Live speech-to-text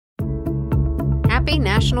Happy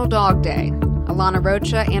National Dog Day. Alana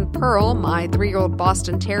Rocha and Pearl, my 3-year-old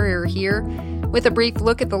Boston Terrier, here with a brief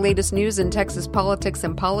look at the latest news in Texas politics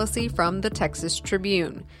and policy from the Texas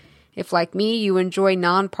Tribune. If, like me, you enjoy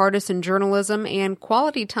nonpartisan journalism and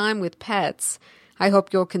quality time with pets, I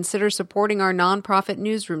hope you'll consider supporting our nonprofit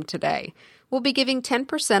newsroom today. We'll be giving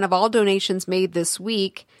 10% of all donations made this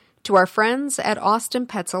week to our friends at Austin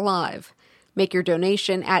Pets Alive. Make your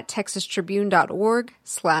donation at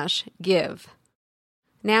texastribune.org/give.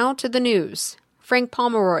 Now to the news. Frank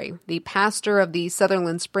Pomeroy, the pastor of the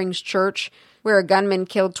Sutherland Springs Church, where a gunman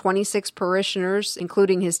killed 26 parishioners,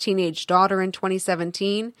 including his teenage daughter in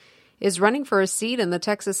 2017, is running for a seat in the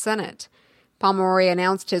Texas Senate. Pomeroy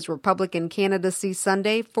announced his Republican candidacy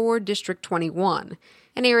Sunday for District 21,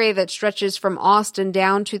 an area that stretches from Austin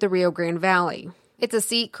down to the Rio Grande Valley. It's a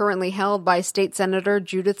seat currently held by State Senator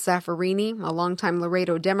Judith Zaffirini, a longtime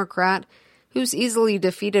Laredo Democrat, who's easily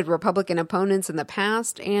defeated Republican opponents in the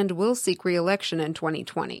past and will seek re-election in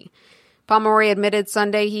 2020. Pomeroy admitted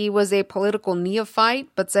Sunday he was a political neophyte,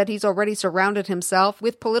 but said he's already surrounded himself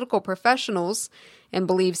with political professionals and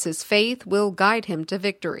believes his faith will guide him to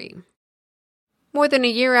victory. More than a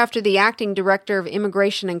year after the acting director of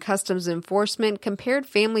Immigration and Customs Enforcement compared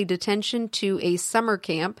family detention to a summer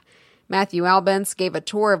camp, Matthew Albence gave a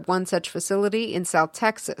tour of one such facility in South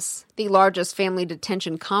Texas, the largest family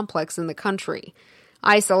detention complex in the country.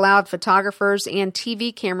 ICE allowed photographers and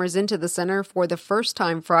TV cameras into the center for the first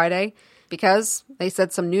time Friday because, they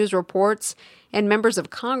said, some news reports and members of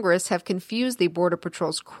Congress have confused the Border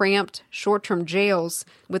Patrol's cramped, short-term jails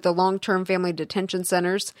with the long-term family detention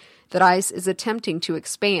centers that ICE is attempting to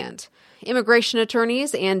expand. Immigration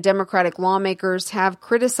attorneys and Democratic lawmakers have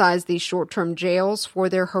criticized these short-term jails for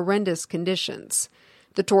their horrendous conditions.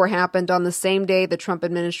 The tour happened on the same day the Trump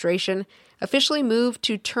administration officially moved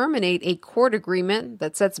to terminate a court agreement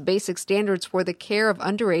that sets basic standards for the care of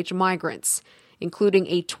underage migrants, including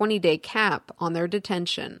a 20-day cap on their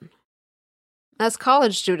detention. As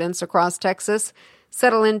college students across Texas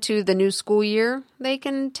settle into the new school year, they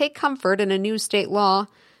can take comfort in a new state law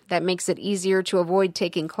that makes it easier to avoid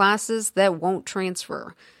taking classes that won't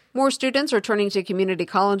transfer. More students are turning to community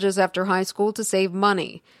colleges after high school to save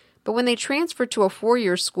money. But when they transfer to a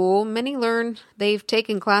 4-year school, many learn they've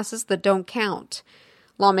taken classes that don't count.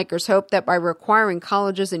 Lawmakers hope that by requiring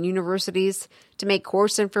colleges and universities to make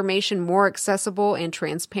course information more accessible and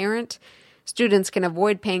transparent, students can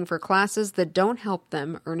avoid paying for classes that don't help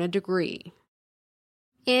them earn a degree.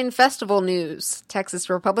 In festival news, Texas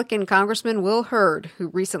Republican Congressman Will Hurd, who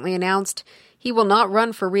recently announced he will not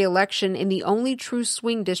run for re-election in the only true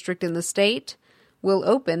swing district in the state, will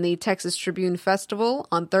open the Texas Tribune Festival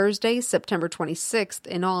on Thursday, September 26th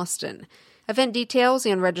in Austin. Event details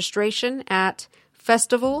and registration at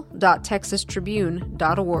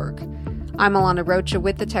festival.texastribune.org. I'm Alana Rocha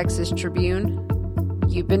with the Texas Tribune.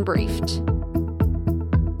 You've been briefed.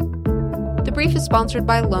 The brief is sponsored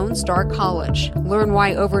by Lone Star College. Learn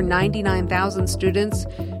why over 99,000 students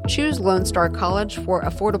choose Lone Star College for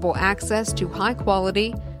affordable access to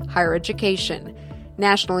high-quality higher education.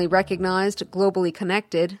 Nationally recognized, globally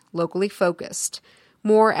connected, locally focused.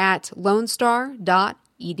 More at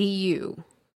lonestar.edu.